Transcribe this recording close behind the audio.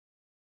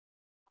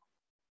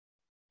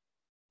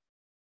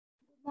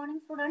Good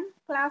morning, student.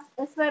 Class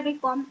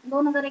SYBCom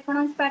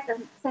 2019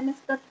 pattern,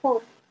 semester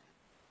 4.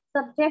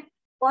 Subject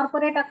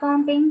corporate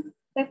accounting,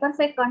 paper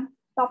second.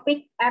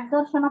 Topic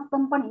absorption of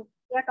companies.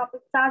 या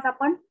टॉपिकचा आज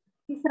आपण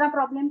तिसरा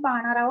problem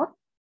पाहणार आहोत.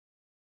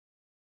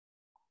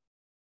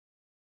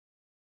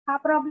 हा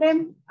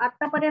प्रॉब्लेम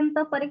आतापर्यंत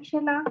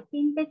परीक्षेला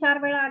 3 ते 4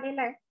 वेळा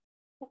आलेला आहे.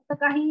 फक्त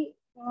काही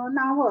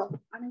नावं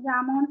आणि ज्या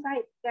अमाउंट्स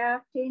आहेत त्या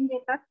चेंज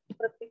येतात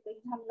प्रत्येक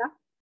एक्झामला.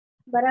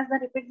 बऱ्याचदा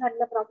रिपीट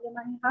झालेला प्रॉब्लेम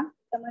आहे हा,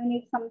 त्यामुळे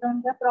नीट समजावून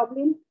घ्या.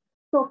 प्रॉब्लेम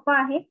सोपा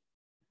आहे.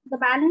 The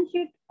balance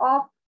sheet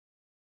of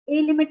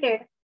A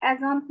limited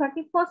as on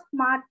 31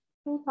 March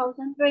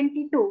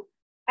 2022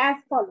 as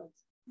follows.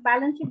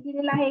 Balance sheet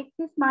दिलेला आहे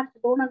 31 मार्च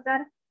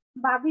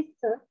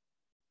 2022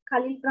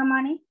 खालील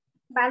प्रमाणे.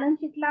 बॅलन्स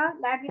शीटला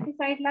लायबिलिटी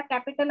साइडला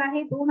कॅपिटल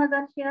आहे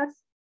 2000 शेअर्स,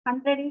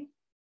 100 इच,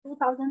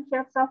 2000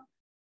 शेअर्स ऑफ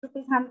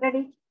 ₹100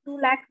 इच, 2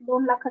 लाख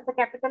 2 लाखाचं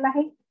कॅपिटल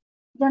आहे.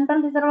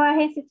 जनरल रिझर्व्ह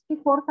आहे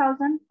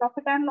 64,000.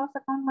 प्रॉफिट अँड लॉस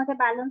अकाउंट मध्ये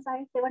बॅलन्स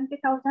आहे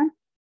 70,000.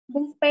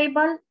 बिल्स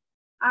पेएबल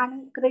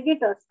आणि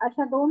क्रेडिटर्स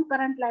अशा दोन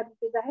करंट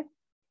लायबिलिटीज आहेत.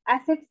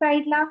 ऍसेट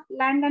साइडला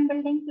land and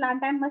building,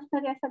 plant and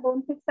machinery अशा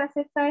दोन फिक्स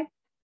ऍसेट्स आहेत.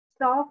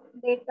 Stock,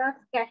 debtors,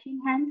 cash in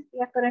hand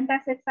या करंट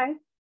ऍसेट्स आहेत.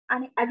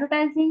 आणि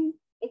ऍडव्हर्टायझिंग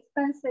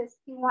एक्सपेन्सेस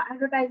किंवा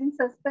ऍडव्हर्टायझिंग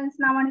सस्पेन्स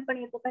नावाने पण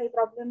येतो काही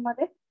प्रॉब्लेम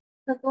मध्ये,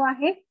 तर तो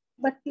आहे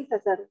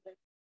 32,000 रुपये.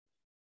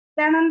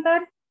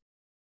 त्यानंतर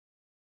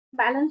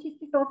बॅलन्स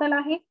शीटची टोटल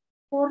आहे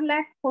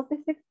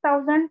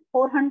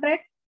 4,46,400.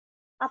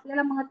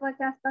 आपल्याला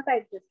महत्वाचे असतात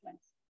ऍडजस्टमेंट.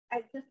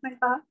 ऍडजस्टमेंट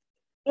पहा.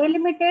 ए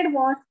limited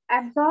was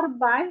absorb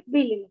bye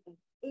B limited.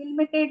 ए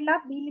लिमिटेडला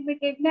बी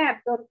लिमिटेडने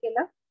ऍब्झॉर्ब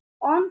केलं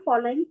on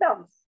following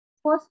terms.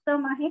 First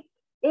term आहे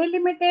ए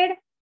limited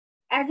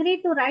agri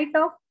to right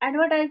of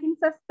advertising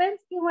suspense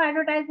किंवा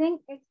ऍडव्हर्टायझिंग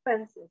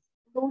एक्सपेन्सेस.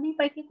 दोन्ही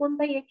पैकी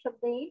कोणताही एक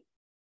शब्द येईल.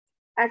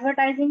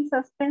 ऍडव्हर्टायझिंग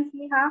सस्पेन्स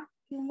लिहा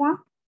किंवा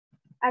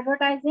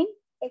ऍडव्हर्टायझिंग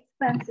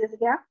एक्सपेन्सेस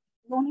घ्या.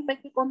 दोन्ही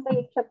पैकी कोणता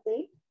एक शब्द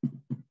येईल.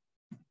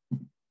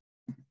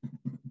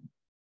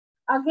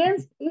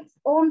 Against its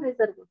own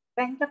reserve.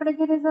 त्यांच्याकडे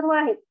जे रिझर्व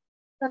आहेत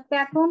तर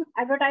त्यातून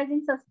ऍडव्हर्टायझिंग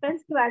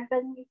सस्पेन्स किंवा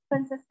ऍडव्हर्टायझिंग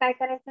एक्सपेन्सेस काय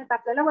करायचे आहेत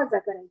आपल्याला वजा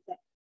करायचे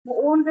आहे.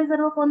 ओन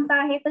रिझर्व कोणता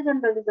आहे तर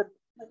जनरल रिझर्व.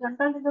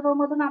 जनरल रिझर्व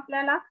मधून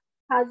आपल्याला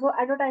हा जो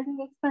ऍडव्हर्टायझिंग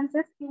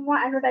एक्सपेन्सेस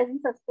किंवा ऍडव्हर्टायझिंग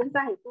सस्पेन्स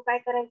आहे तो काय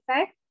करायचा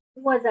आहे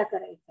वजा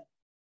करायचा आहे.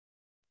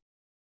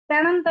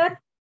 त्यानंतर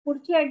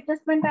पुढची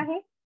ऍडजस्टमेंट आहे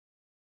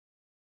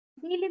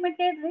बी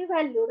limited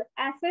रिव्हॅल्यूड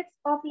assets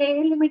of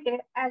A limited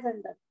as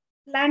under.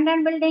 Land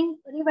and building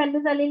रिव्हॅल्यू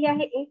झालेली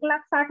आहे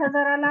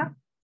 1,60,000ला.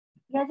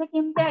 या ज्या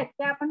किमती आहेत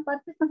त्या आपण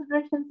परचेस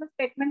कन्सिडरेशनचं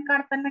स्टेटमेंट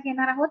काढताना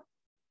घेणार आहोत.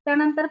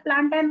 त्यानंतर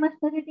प्लांट अँड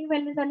मशिनरी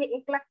व्हॅल्यू झाली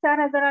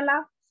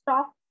 1,04,000ला.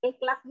 स्टॉक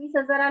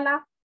 1,20,000ला.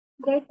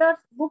 डेटर्स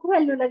बुक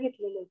व्हॅल्यूला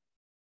घेतलेले.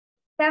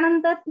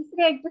 त्यानंतर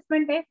तिसरी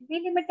ऍडजस्टमेंट आहे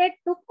बी लिमिटेड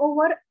टूक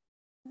over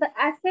the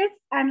assets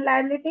and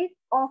liabilities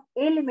of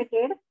A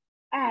limited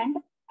and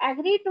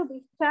agree to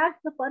discharge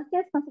the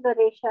purchase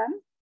consideration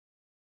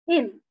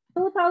in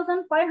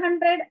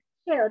 2,500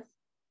 shares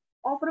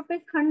of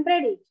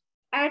 ₹100 each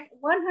at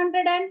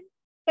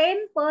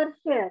 110 per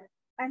share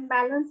and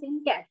balance in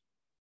cash.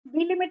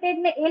 B limited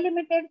ने ए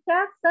लिमिटेडच्या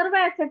सर्व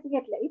assets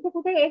घेतल्या. इथे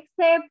कुठे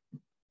accept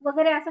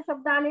वगैरे असा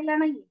शब्द आलेला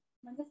नाहीये,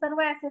 म्हणजे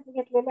सर्व ऍसेट्स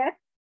घेतलेले आहेत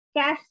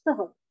कॅश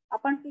सह.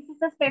 आपण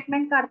पीसीचं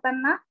स्टेटमेंट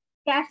काढताना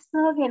कॅश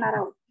सह घेणार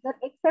आहोत. जर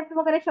एक्सेप्ट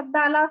वगैरे शब्द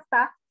आला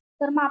असता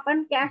तर मग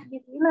आपण कॅश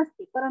घेतली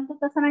नसती, परंतु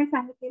तसं नाही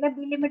सांगितलेलं.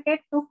 बी लिमिटेड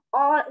टूक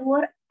all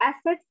over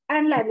assets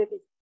and liabilities,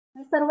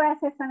 सर्व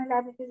ऍसेट्स आणि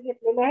लायबिलिटीज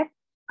घेतलेले आहेत.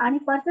 आणि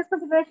परचेस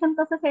कन्सिडरेशन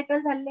कसं सेटल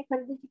झालेले,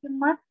 खरेदीची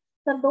किंमत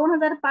तर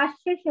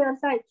 2,500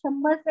 शेअर्स आहेत.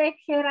 100चा एक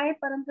शेअर आहे,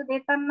 परंतु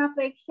देताना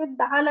तो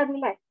 110ला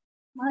दिलाय.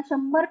 मग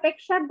 100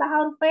 पेक्षा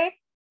 10 रुपये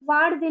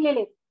वाढ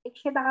दिलेले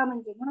 110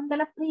 म्हणजे, म्हणून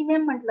त्याला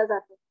प्रीमियम म्हटलं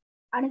जातं.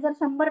 आणि जर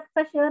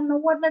 100चा शेअर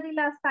 90ला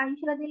दिला असता,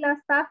 80ला दिला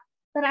असता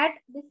तर ऍट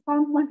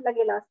डिस्काउंट म्हटलं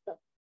गेलं असतं.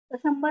 तर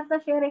 100चा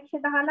शेअर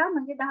 110ला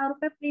म्हणजे 10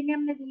 रुपये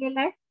प्रीमियमने दिलेला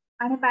आहे.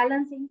 आणि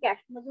बॅलन्स इन कॅश,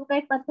 म्हणजे जो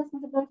काही परचेस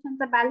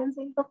कन्सिडरेशनचा बॅलन्स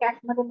येईल तो कॅश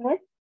मध्ये मिळेल.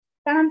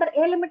 त्यानंतर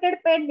ए लिमिटेड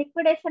पेड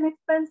लिक्विडेशन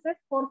एक्सपेन्सेस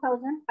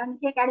 4,000.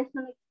 आणखी एक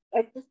ऍडिशनल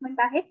ऍडजस्टमेंट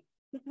आहे,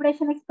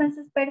 लिक्विडेशन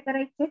एक्सपेन्सेस पेड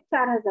करायचे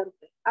 4,000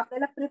 रुपये.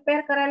 आपल्याला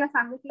प्रिपेअर करायला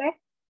सांगितलंय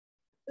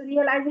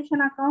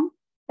रिअलायझेशन अकाउंट,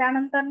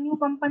 त्यानंतर न्यू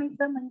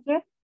कंपनीचं म्हणजे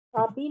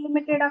बी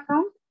लिमिटेड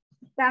अकाउंट,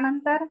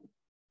 त्यानंतर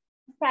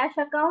cash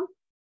account,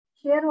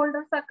 share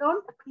holders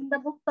account in the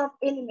books of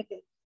A limited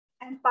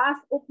and pass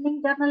opening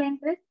journal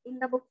entries in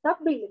the books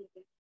of B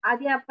limited.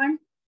 आधी आपण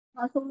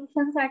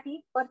सोल्युशन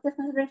साठी परचेस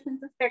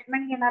कन्सिडरेशनचं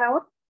स्टेटमेंट घेणार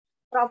आहोत.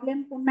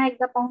 प्रॉब्लेम पुन्हा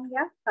एकदा पाहून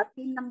घ्या. हा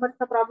 3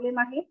 नंबरचा प्रॉब्लेम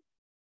आहे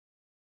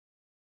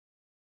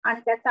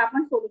आणि त्याचं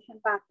आपण सोल्युशन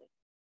पाहतो.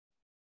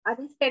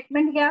 आधी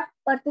स्टेटमेंट घ्या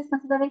purchase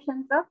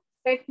कन्सिडरेशनचं.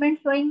 Statement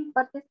showing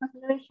purchase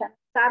consideration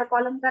 4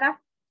 column करा.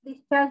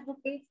 Discharge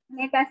rupees,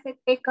 net asset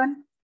taken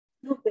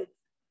rupees.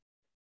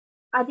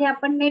 आधी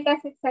आपण नेट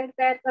ऍसेट साइड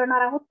तयार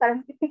करणार आहोत, कारण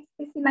की फिक्स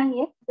पीसी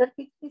नाहीये. जर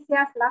फिक्स पीसी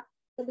असला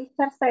तर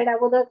डिस्चार्ज साइड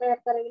अगोदर तयार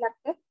करावी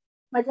लागते.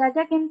 मग ज्या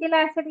ज्या किमतीला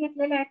ऍसेट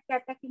घेतलेले आहेत त्या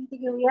त्या किमती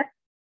घेऊयात.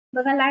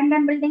 बघा, land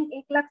and building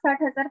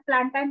 1,60,000,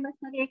 plant and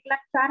machinery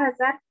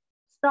 1,04,000,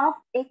 stock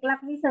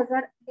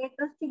 1,20,000,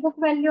 डेटर्सची book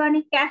value आणि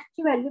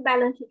कॅशची व्हॅल्यू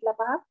बॅलन्स शीटला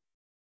पहा.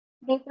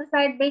 डेटर्स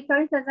आहेत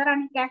 42,000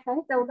 आणि कॅश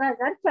आहे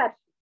 14,400.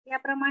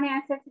 याप्रमाणे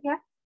ऍसेट्स घ्या.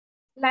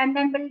 Land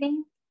and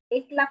building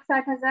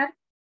 1,60,000,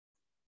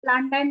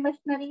 plant and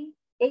machinery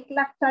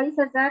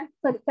 1,40,000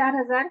 sorry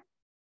 4,000,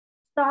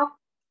 stock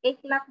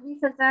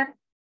 1,20,000,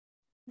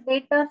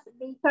 debtors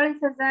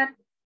 42,000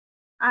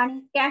 आणि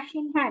कॅश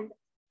इन हँड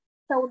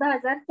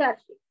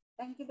 14,400.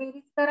 त्यांची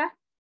बेरीज करा.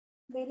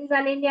 बेरीज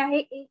आलेली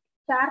आहे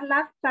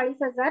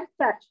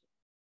 4,40,400.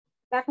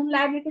 त्यातून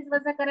लायबिलिटीज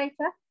वजा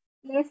करायच्या.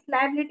 लेस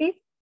लायबिलिटीज,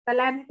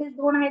 लायबिलिटीज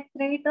दोन आहेत,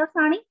 क्रेडिटर्स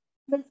आणि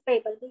बिल्स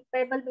पेबल. बिल्स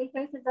पेबल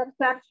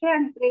 42,400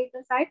 आणि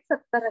क्रेडिटर्स आहेत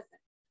 70,000.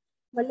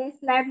 लेस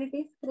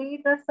लायबिलिटीज,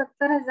 क्रेडिटर्स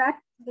 70,000,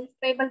 बिल्स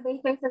पेबल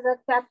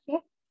 42,400.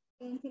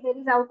 यांची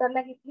बेरीज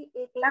आउटरला घेतली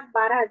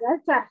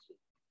 1,12,400.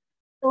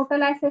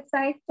 टोटल ऍसेट्स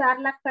आहेत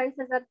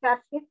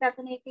 4,40,400.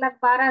 त्यातून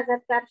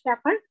 1,12,400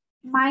 आपण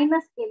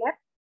मायनस केल्यात.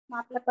 मग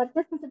आपलं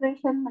परचेस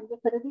कन्सिडरेशन म्हणजे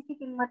खरेदीची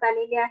किंमत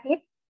आलेली आहे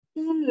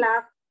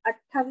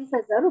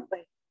 3,28,000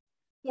 रुपये.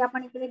 ती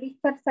आपण इकडे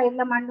डिस्चार्ज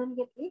साईडला मांडून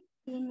घेतली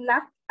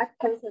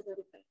 3,28,000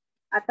 रुपये.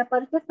 आता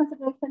परचेस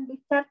कन्सिडरेशन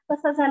डिस्चार्ज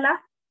कसा झाला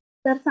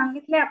तर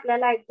सांगितले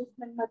आपल्याला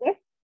ऍडजस्टमेंट मध्ये,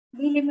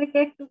 बी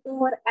limited to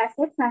over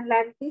assets and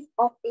liabilities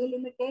of A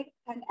limited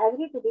and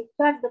agree to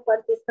discharge the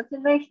purchase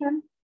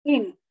consideration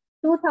in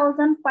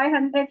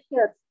 2,500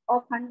 shares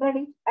of 100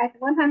 each at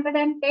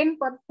 110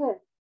 per share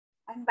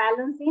and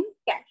balance in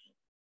cash.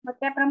 मग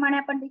त्याप्रमाणे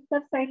आपण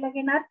discharge साईडला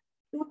घेणार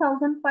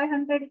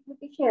 2,500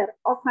 equity share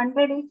of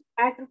 100 each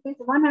at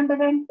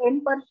 ₹110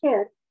 per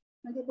share,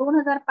 म्हणजे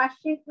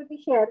 2,500 equity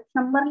share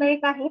 100ला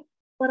एक आहे,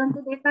 परंतु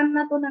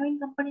देताना तो नवीन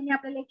कंपनीने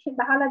आपल्याला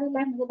 110ला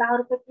दिलाय, म्हणजे 10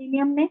 रुपये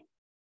प्रीमियमने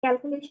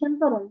कॅल्क्युलेशन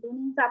करून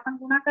दोन्हींचा आपण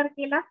गुणाकार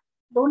केला.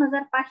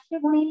 2,500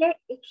 गुणिले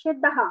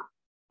 110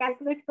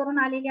 कॅल्क्युलेट करून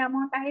आलेली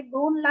अमाऊंट आहे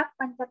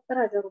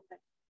 2,75,000 रुपये.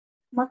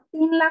 मग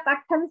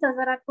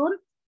 3,28,000तून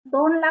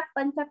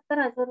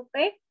 2,75,000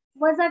 रुपये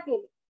वजा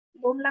केले.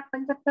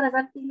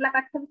 2,75,000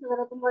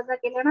 3,28,000तून वजा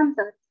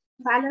केल्यानंतर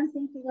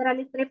बॅलन्सिंग फिगर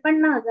आली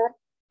 53,000.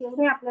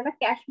 एवढे आपल्याला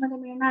कॅश मध्ये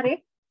मिळणार आहे.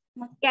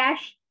 मग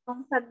कॅश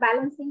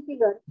बॅलन्सिंग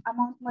फिगर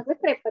अमाऊंट मध्ये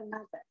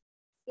 53,000.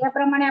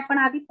 याप्रमाणे आपण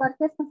आधी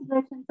परचेस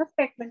कन्सिडरेशनचं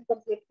स्टेटमेंट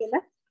कंप्लीट केलं.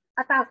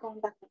 आता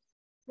अकाउंट दाखवा.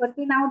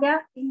 वरती नाव द्या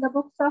in the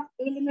books of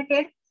A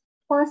limited.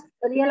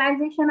 First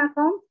realisation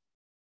account,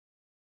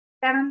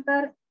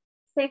 त्यानंतर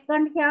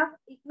सेकंड घ्या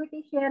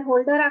इक्विटी शेअर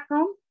होल्डर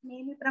अकाउंट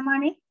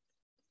नेहमीप्रमाणे,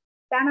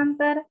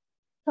 त्यानंतर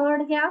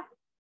थर्ड घ्या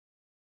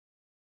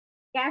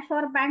कॅश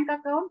और बँक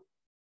अकाउंट,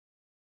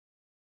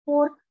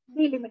 फोर्थ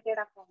बी लिमिटेड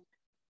अकाउंट.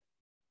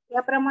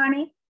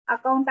 याप्रमाणे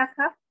अकाउंट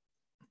दाखवा.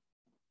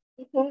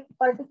 इथे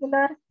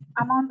पर्टिक्युलर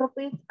अमाऊंट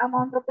रुपीज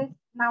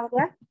नाव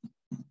द्या.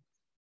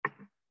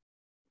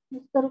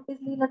 नुसतं रुपीज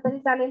लिहिलं तरी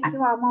चालेल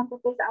किंवा अमाऊंट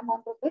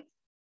रुपीज.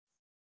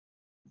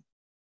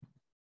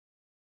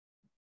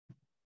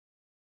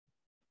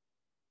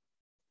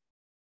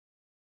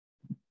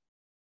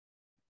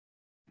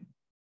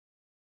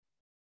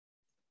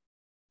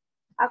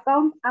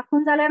 अकाउंट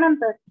आखून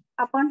झाल्यानंतर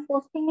आपण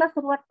पोस्टिंगला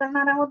सुरुवात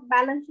करणार आहोत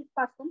बॅलन्स शीट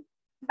पासून.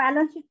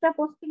 बॅलन्स शीटच्या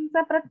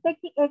पोस्टिंगचा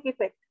प्रत्येकी एक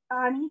इफेक्ट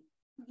आणि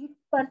जी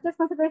परचेस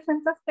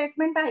कन्सिडरेशनचा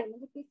स्टेटमेंट आहे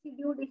म्हणजे पीसी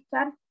ड्यू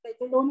डिस्चार्ज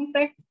त्याचे 2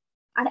 इफेक्ट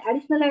आणि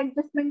ऍडिशनल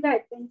ऍडजस्टमेंट जे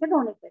आहेत त्यांचे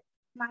 2 इफेक्ट.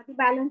 माझी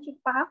बॅलन्स शीट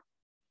पहा.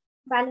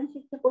 बॅलन्स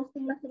शीटच्या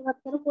पोस्टिंगला सुरुवात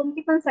करू.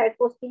 कोणती पण साईड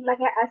पोस्टिंगला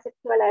घ्या, ऍसेट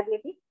किंवा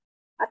लायबिलिटी.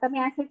 आता मी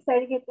ऍसेट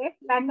साईड घेते.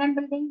 Land and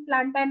building,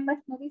 plant and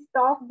machinery,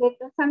 stock,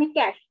 debtors आणि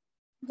कॅश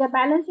ज्या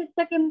बॅलन्स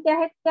शीटच्या किमती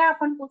आहेत त्या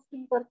आपण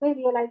पोस्टिंग करतोय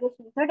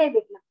रिअलायझेशनच्या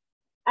डेबिटला.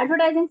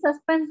 ऍडव्हर्टायझिंग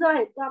सस्पेन्स जो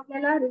आहे तो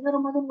आपल्याला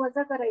रिझर्व्ह मधून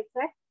वजा करायचा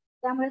आहे,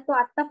 त्यामुळे तो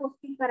आता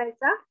पोस्टिंग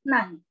करायचा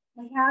नाही.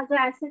 ह्या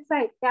ज्या ऍसेट्स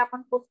आहेत त्या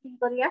आपण पोस्टिंग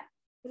करूया.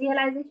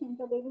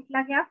 रिअलायझेशनच्या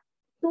डेबिटला घ्या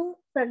टू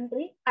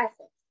सन्ड्री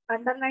ऍसेट्स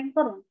अंडरलाईन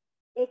करून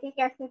एक एक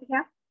ऍसेट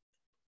घ्या.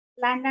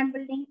 Land and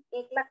building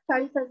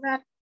 1,40,000,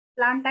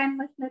 plant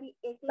and machinery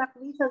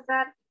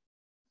 1,20,000,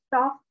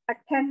 stock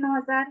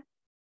 98,000,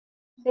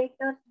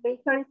 debtors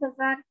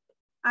 42,000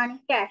 आणि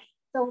कॅश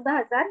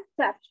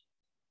 14,400.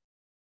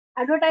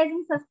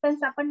 ऍडव्हर्टायझिंग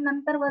सस्पेन्स आपण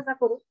नंतर वजा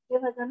करू,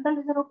 जेव्हा जनरल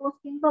रिझर्व्ह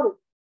पोस्टिंग करू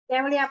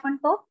त्यावेळी आपण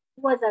तो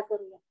वजा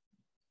करूया.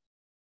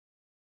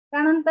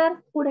 त्यानंतर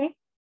पुढे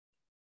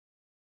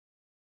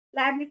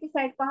लायबिलिटी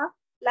साइड पहा.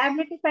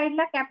 लायबिलिटी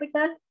साइडला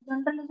कॅपिटल,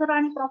 जनरल रिझर्व्ह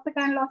आणि प्रॉफिट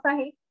अँड लॉस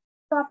आहे,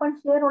 तो आपण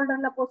शेअर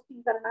होल्डरला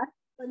पोस्टिंग करणार.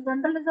 पण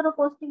जनरल रिझर्व्ह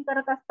पोस्टिंग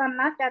करत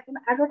असताना त्यातून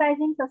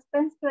ऍडव्हर्टायझिंग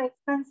सस्पेन्स किंवा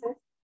एक्सपेन्सेस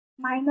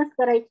मायनस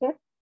करायचे.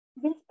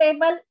 बिल्स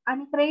पेबल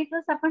आणि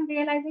क्रेडिटर्स आपण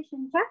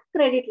रिअलायझेशनच्या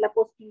क्रेडिटला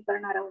पोस्टिंग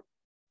करणार आहोत.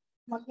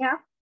 मग ह्या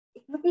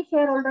equity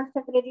share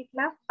होल्डरच्या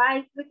क्रेडिटला by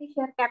equity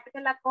share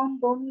capital account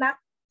 2 lakh,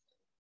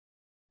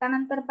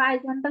 त्यानंतर बाय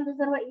जनरल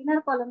रिझर्व्ह इनर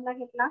कॉलमला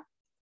घेतला,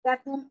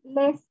 त्यातून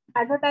लेस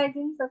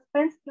ऍडव्हर्टायझिंग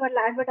सस्पेन्स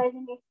किंवा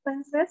ऍडव्हर्टायझिंग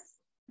एक्सपेन्सेस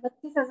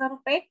 32,000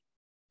 रुपये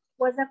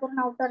वजा करून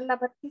आउटरला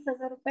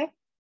 32,000 रुपये,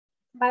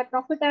 by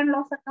profit and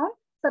loss account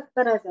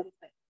 70,000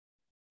 रुपये.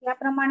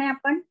 याप्रमाणे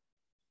आपण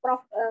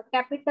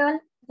कॅपिटल,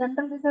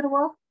 जनरल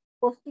रिझर्व्ह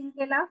पोस्टिंग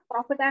केला,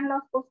 प्रॉफिट अँड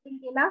लॉस पोस्टिंग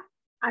केला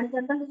आणि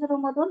जनरल रिझर्व्ह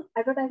मधून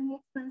ऍडव्हर्टायझिंग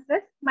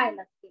एक्सपेन्सेस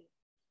मायनस केले.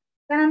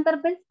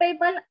 त्यानंतर बिल्स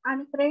पेबल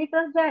आणि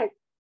क्रेडिटर जे आहेत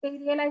ते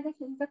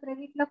रिअलायझेशनच्या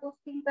क्रेडिटला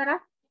पोस्टिंग करा.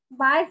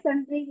 बाय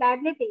सन्ड्री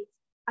लायबिलिटीज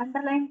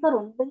अंडरलाईन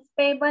करून बिल्स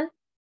पेबल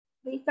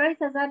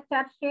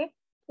 43,400,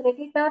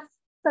 क्रेडिटर्स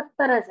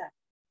 70,000.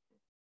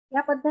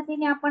 या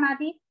पद्धतीने आपण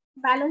आधी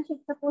बॅलन्स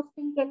शीटचं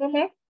पोस्टिंग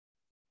केलेले.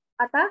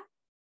 आता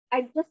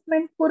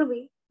ऍडजस्टमेंट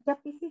पूर्वी ज्या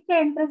पीसीच्या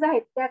एंट्रीज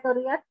आहेत त्या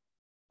करूयात.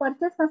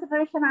 परचेस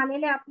कन्सिडरेशन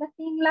आलेले आपलं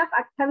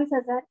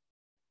 3,28,000.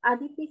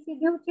 आधी पीसी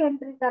ड्यू ची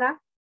एंट्री करा.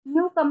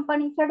 न्यू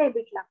कंपनीच्या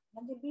डेबिटला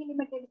म्हणजे बी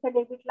लिमिटेडच्या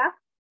डेबिटला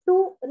टू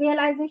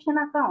रिअलायझेशन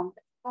अकाउंट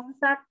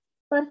कंसात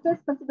परचेस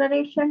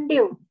कन्सिडरेशन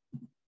ड्यू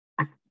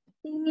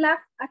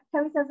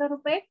 3,28,000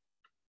 रुपये.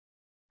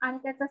 आणि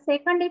त्याचा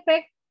सेकंड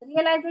इफेक्ट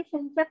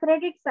रिअलायझेशनच्या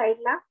क्रेडिट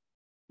साइडला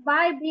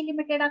बाय बी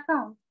लिमिटेड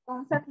अकाउंट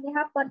कंसात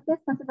लिहा परचेस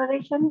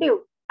कन्सिडरेशन ड्यू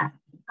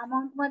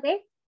अमाऊंट मध्ये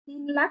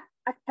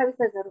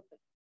 3,28,000 रुपये.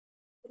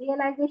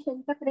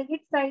 रिअलायझेशनच्या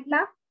क्रेडिट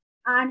साइडला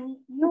आणि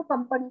न्यू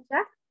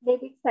कंपनीच्या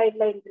डेबिट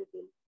साइडला एंट्री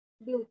केली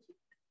ड्यूची.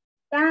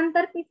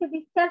 त्यानंतर पीसी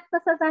डिस्चार्ज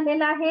कसं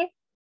झालेलं आहे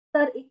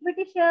तर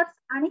इक्विटी शेअर्स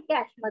आणि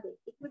कॅश मध्ये.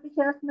 इक्विटी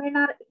शेअर्स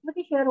मिळणार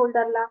इक्विटी शेअर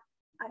होल्डरला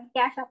आणि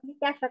कॅश आपली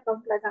कॅश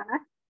अकाउंटला जाणार.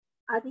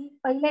 आधी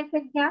पहिला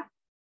इफेक्ट घ्या.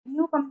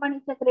 न्यू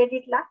कंपनीच्या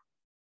क्रेडिटला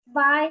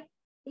by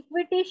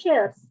equity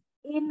shares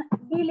in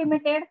B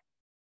limited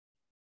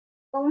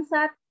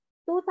कंसात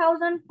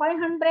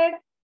 2,500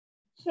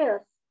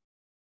 shares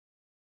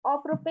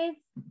of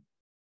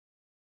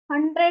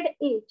 ₹100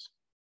 each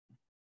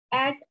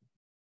at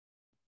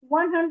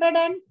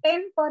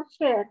 110 per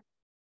share.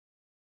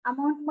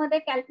 Amount मध्ये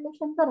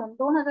कॅल्क्युलेशन करून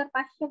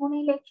 2,500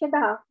 गुणिले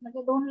 110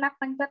 म्हणजे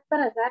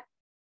 2,75,000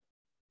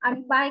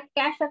 आणि बाय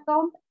कॅश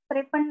अकाउंट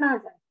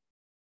 53,000.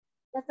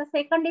 त्याचा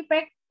सेकंड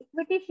इफेक्ट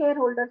इक्विटी शेअर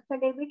होल्डर्सच्या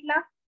डेबिटला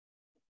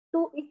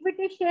to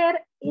equity share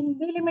in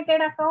B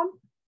limited account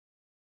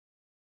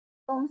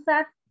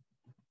कंसात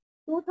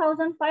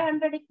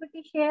 2,500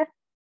 equity share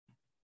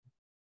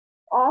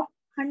of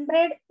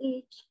 100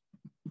 each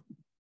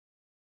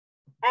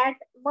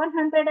at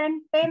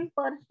 110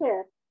 per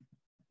share.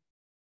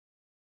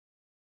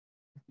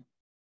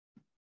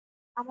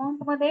 Amount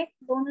मध्ये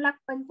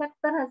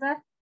 2,75,000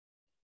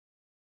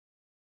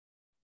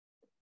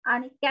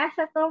 आणि कॅश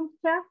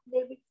अकाउंटच्या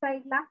डेबिट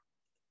साइडला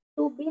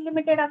टू बी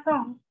लिमिटेड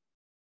अकाउंट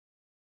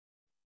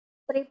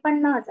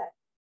 53,000.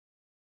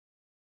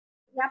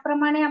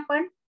 याप्रमाणे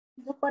आपण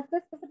जो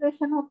परचेस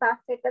कन्सिडरेशन होता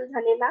सेटल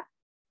झालेला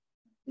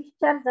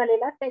डिस्चार्ज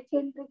झालेला त्याची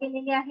एंट्री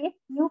केलेली आहे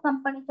न्यू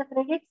कंपनीच्या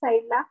क्रेडिट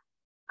साइडला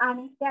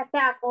आणि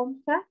त्या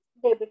अकाउंटच्या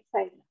डेबिट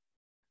साइडला.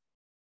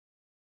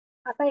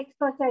 आता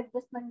एक्स्ट्राच्या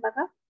ऍडजस्टमेंट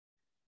बघा.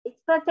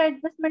 एक्स्ट्राच्या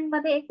ऍडजस्टमेंट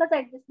मध्ये एकच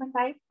ऍडजस्टमेंट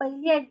आहे.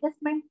 पहिली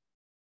ऍडजस्टमेंट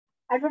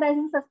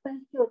ऍडव्हर्टायझिंग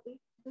सस्पेन्सची होती.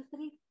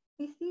 दुसरी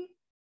पीसी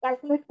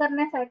कॅल्क्युलेट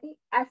करण्यासाठी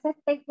ऍसेट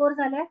टेक ओव्हर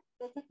झाल्या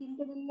त्याच्या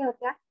किमती दिलेल्या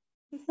होत्या.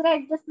 तिसऱ्या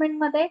ऍडजस्टमेंट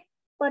मध्ये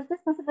परचेस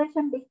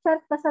कन्सिडरेशन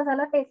डिस्चार्ज कसा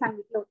झाला ते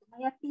सांगितलं होतं.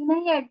 मग या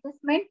तीनही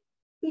ऍडजस्टमेंट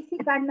पीसी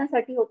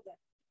काढण्यासाठी होत्या.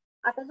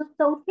 आता जो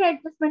चौथी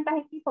ऍडजस्टमेंट आहे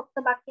ती फक्त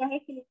बाकी आहे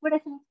की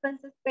लिक्विडेशन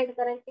एक्सपेन्सेस पेड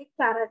करायचे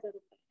 4,000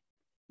 रुपये.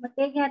 मग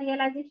ते घ्या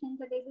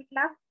रिअलायझेशनच्या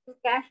डेबिटला टू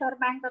कॅश और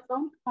बँक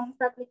अकाउंट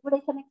कंसात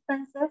लिक्विडेशन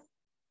एक्सपेन्सेस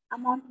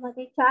अमाऊंट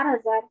मध्ये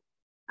 4,000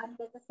 आणि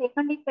त्याचा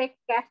सेकंड इफेक्ट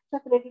कॅशच्या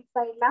क्रेडिट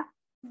साइडला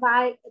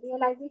बाय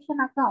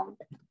रिअलायझेशन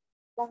अकाउंट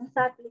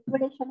कंसात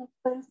लिक्विडेशन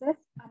एक्सपेन्सेस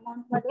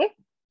अमाऊंट मध्ये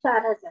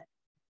 4,000.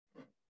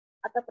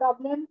 आता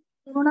प्रॉब्लेम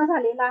पूर्ण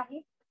झालेला आहे.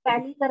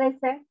 टॅली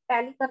करायचं आहे.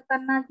 टॅली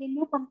करताना जे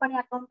न्यू कंपनी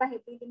अकाउंट आहे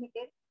बी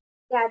लिमिटेड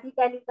ते आधी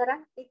टॅली करा.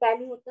 ते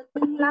टॅली होतं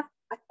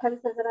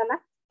 3,28,000.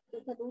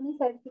 त्याच्या दोन्ही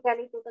साईडची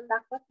टॅली टोटल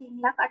दाखवा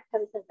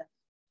 3,28,000.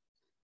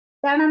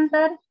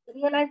 त्यानंतर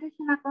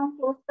रिअलायझेशन अकाउंट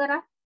क्लोज करा.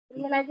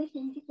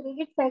 रिअलायझेशनची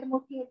क्रेडिट साइड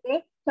मोठी येते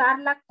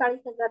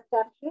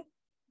 4,40,400.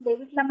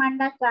 डेबिटला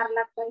मांडा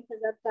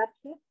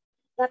 4,40,400.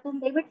 त्यातून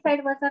डेबिट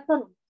साइड वजा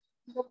करून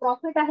जो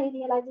प्रॉफिट आहे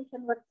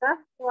रिअलायझेशन वरचा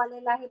तो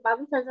आलेला आहे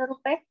 22,000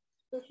 रुपये.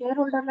 तो शेअर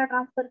होल्डरला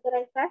ट्रान्सफर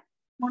करायचा आहे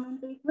म्हणून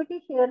तो इक्विटी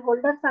शेअर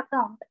होल्डर्स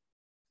अकाउंट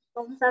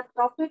कंसात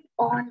प्रॉफिट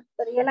ऑन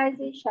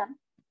रिअलायझेशन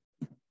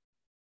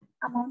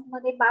अमाऊंट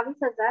मध्ये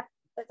 22,000.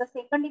 त्याचा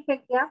सेकंड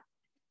इफेक्ट घ्या.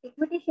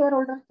 Equity share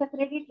होल्डर्सच्या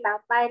क्रेडिटला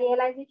bye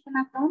realisation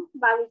account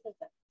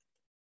 22,000.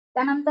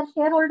 त्यानंतर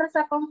शेअर होल्डर्स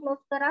अकाउंट क्लोज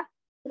करा.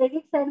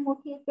 क्रेडिट साइड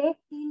मोठी येते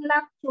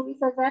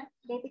 3,24,000.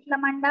 डेबिटला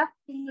मांडा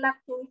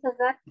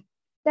 3,24,000.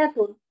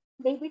 त्यातून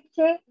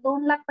डेबिटचे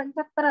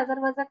 2,75,000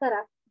 वजा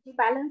करा. जी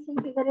बॅलन्सिंग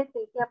फिगर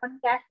येते ती आपण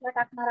कॅशला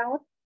टाकणार आहोत.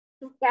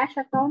 टू कॅश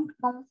अकाउंट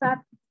कंसात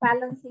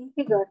बॅलन्सिंग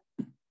फिगर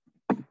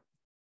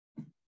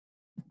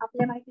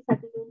आपल्या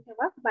माहितीसाठी लिहून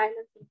ठेवा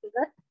बॅलन्सिंग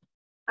फिगर.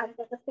 आणि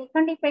त्याचा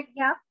सेकंड इफेक्ट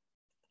घ्या.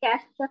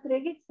 कॅशच्या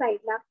क्रेडिट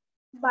साइडला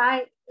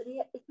by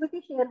equity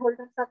share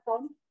holders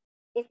account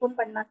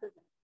 49,000.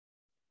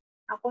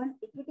 आपण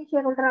equity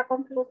share holder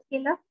account close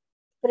केलं.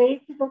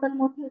 क्रेडिटची टोटल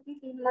मोठी होती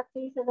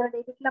 3,23,000.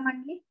 डेबिटला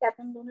मांडली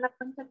त्यातून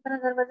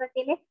 2,75,000 वजा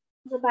केले.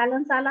 जो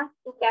बॅलन्स आला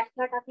तो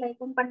कॅशला टाकला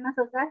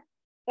 49,000.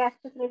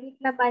 कॅशच्या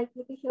क्रेडिटला by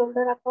equity share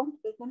holder account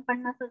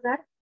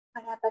 49,000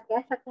 आणि आता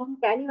कॅश अकाउंट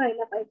टॅली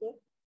व्हायला पाहिजे.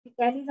 ती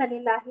टॅली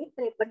झालेला आहे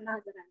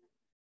 53,000.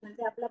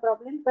 म्हणजे आपला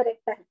प्रॉब्लेम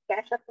करेक्ट आहे.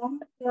 कॅश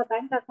अकाउंट किंवा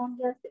बँक अकाउंट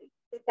जे असेल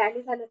ते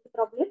टॅली झाल्याचे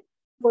प्रॉब्लेम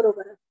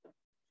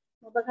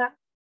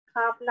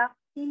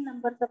 3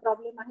 नंबरचा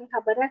प्रॉब्लेम आहे. हा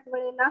बऱ्याच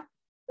वेळेला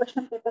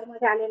क्वेश्चन पेपर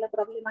मध्ये आलेला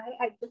प्रॉब्लेम आहे.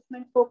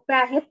 ऍडजस्टमेंट सोपे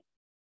आहेत.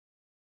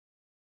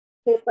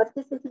 हे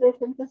परचेस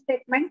सिच्युएशनचे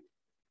स्टेटमेंट,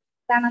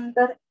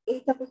 त्यानंतर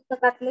एच्या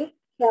पुस्तकातले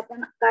हे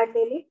आपण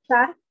काढलेले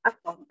 4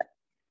 अकाउंट.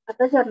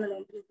 आता जर्नल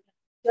एंट्रीज.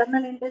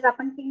 जर्नल एंट्रीज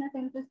आपण 3च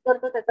एंट्रीज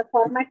करतो. त्याचा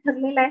फॉर्मॅट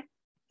ठरलेला आहे.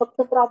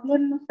 फक्त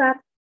प्रॉब्लेम नुसार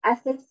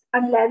ऍसेट्स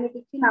आणि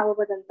लायबिलिटीची नावं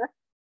बदलतात.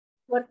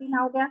 वरती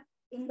नाव द्या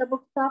in the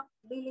books of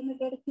B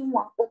limited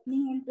किंवा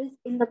opening entries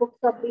in the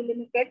books of B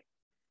limited.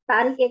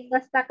 तारीख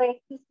एकदाच टाका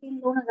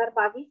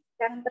 31/3/2022.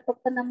 त्यानंतर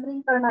फक्त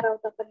नंबरिंग करणार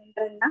आहोत आपण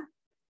एंट्रीना.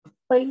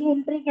 पहिली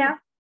एंट्री घ्या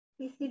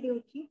PC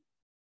ड्यूची.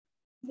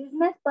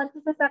 Business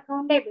purchases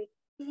account debit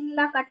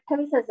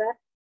 3,28,000.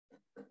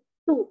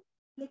 2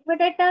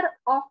 liquidator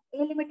of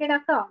A limited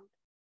account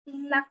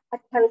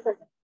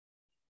 3,28,000.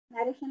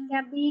 Narration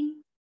घ्या Bing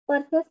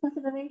purchase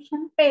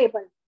consideration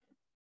payable.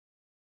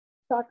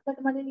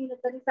 Shortcut मध्ये लिहिलं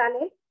तरी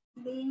चालेल.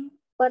 Bing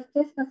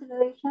purchase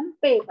consideration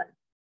payable.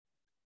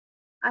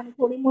 आणि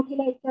थोडी मोठी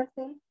लिहायची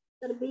असेल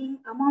तर Bing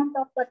amount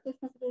of purchase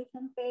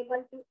consideration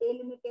payable to A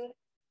limited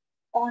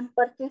on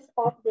purchase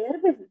of their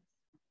business.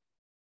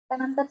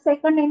 त्यानंतर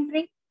सेकंड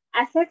एंट्री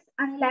ऍसेट्स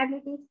आणि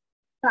लायबिलिटीज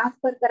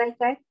ट्रान्सफर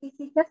करायच्या आहेत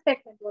पीसीच्या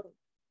स्टेटमेंट वरून.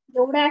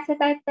 जेवढे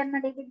ऍसेट आहेत त्यांना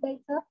डेबिट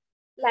द्यायचं,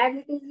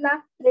 लायबिलिटीजला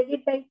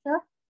क्रेडिट द्यायचं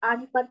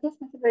आणि परचेस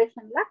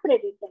कन्सिडरेशनला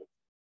क्रेडिट द्यायचं.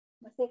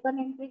 मग सेकंड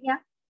एंट्री घ्या.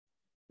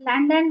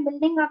 Land and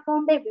building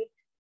account debit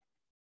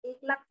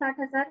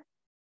 1,60,000.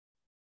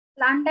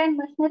 Plant and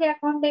machinery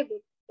account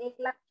debit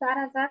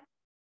 1,04,000.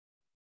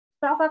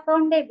 Stock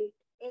account debit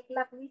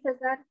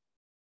 1,20,000.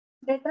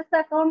 Debtors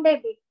account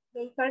debit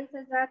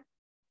 42,000.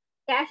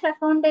 Cash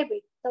account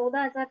debit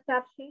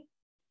 14,400.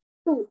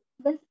 2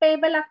 bills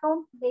payable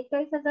account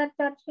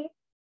 42,400.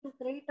 To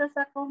creditors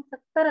account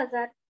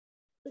 70,000.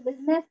 To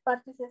business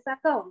purchases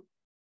account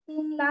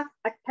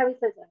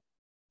 3,28,000.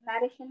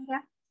 Narration घ्या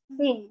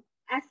Bing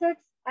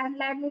assets and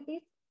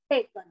liabilities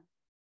taken.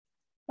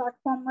 Short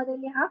form मध्ये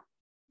लिहा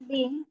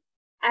Bing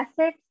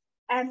assets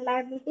and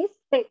liabilities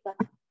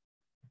taken.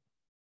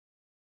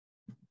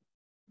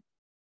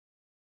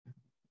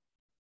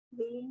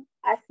 being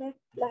assets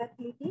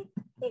liabilities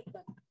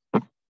taken.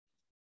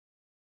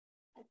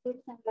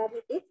 Assets and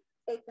liabilities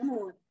taken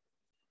over.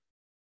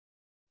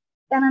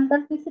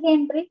 त्यानंतर तिसरी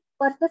entry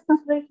purchase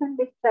consideration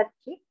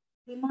डिस्चार्जची.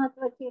 ही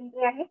महत्वाची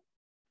entry आहे.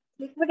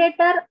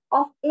 Liquidator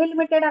of A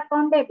limited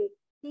account debit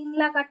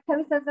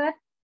 3,28,000.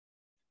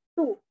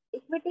 2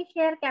 equity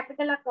share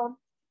capital account.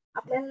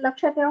 आपल्याला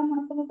लक्षात यावं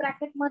म्हणून तुम्ही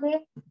ब्रॅकेट मध्ये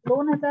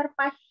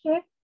 2,500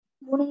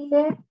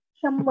 गुणिले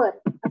 100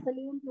 असं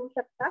लिहून ठेवू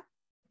शकता.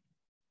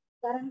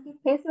 कारण की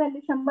फेस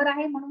व्हॅल्यू 100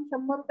 आहे म्हणून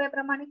 100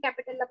 रुपयाप्रमाणे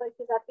कॅपिटलला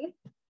पैसे जातील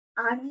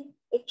आणि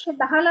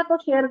 110 ला तो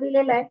शेअर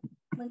दिलेला आहे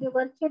म्हणजे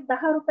वरचे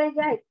 10 रुपये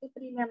जे आहेत ते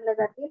प्रीमियमला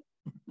जातील.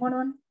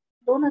 म्हणून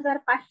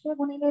 2,500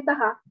 गुणिले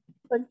 10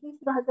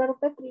 25,000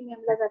 रुपये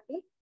प्रीमियमला जातील.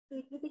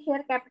 Equity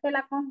share capital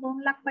account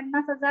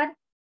 2,50,000.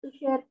 To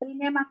share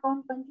premium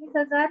account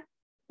 25,000.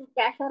 To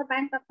cash और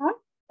बँक अकाउंट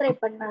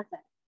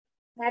 53,000.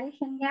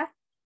 नॅरेशन घ्या.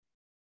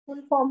 फुल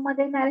फॉर्म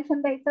मध्ये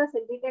नॅरेशन द्यायचं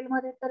असेल डिटेल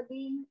मध्ये तर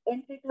Bing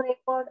entry to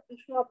record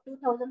issue of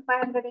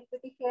 2,500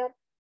 equity share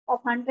of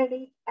 100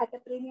 each at a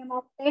premium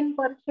of 10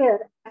 per share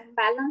and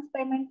balance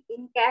payment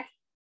in cash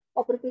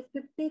of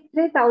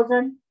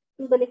 ₹53,000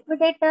 to the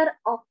liquidator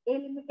of A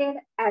Limited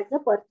as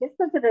a purchase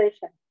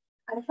consideration.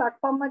 आणि short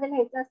form मध्ये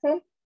लिहायचं असेल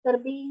तर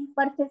Bing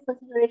purchase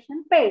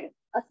consideration paid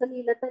असं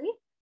लिहिलं तरी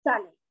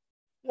चालेल.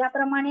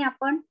 याप्रमाणे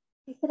आपण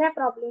तिसऱ्या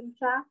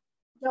प्रॉब्लेमच्या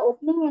ज्या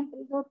ओपनिंग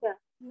एंट्रीज होत्या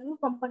न्यू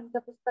कंपनीच्या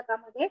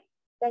पुस्तकामध्ये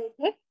त्या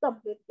इथे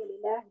कम्प्लीट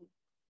केलेल्या आहे.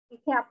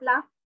 इथे आपला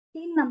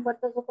 3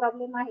 नंबरचा जो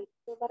प्रॉब्लेम आहे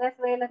तो बऱ्याच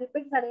वेळेला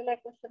रिपीट झालेला आहे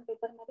क्वेश्चन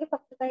पेपर मध्ये.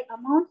 फक्त काही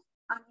अमाऊंट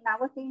आणि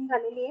नावं चेंज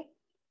झालेली आहे.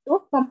 तो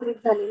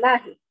कम्प्लीट झालेला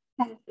आहे.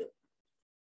 थँक्यू.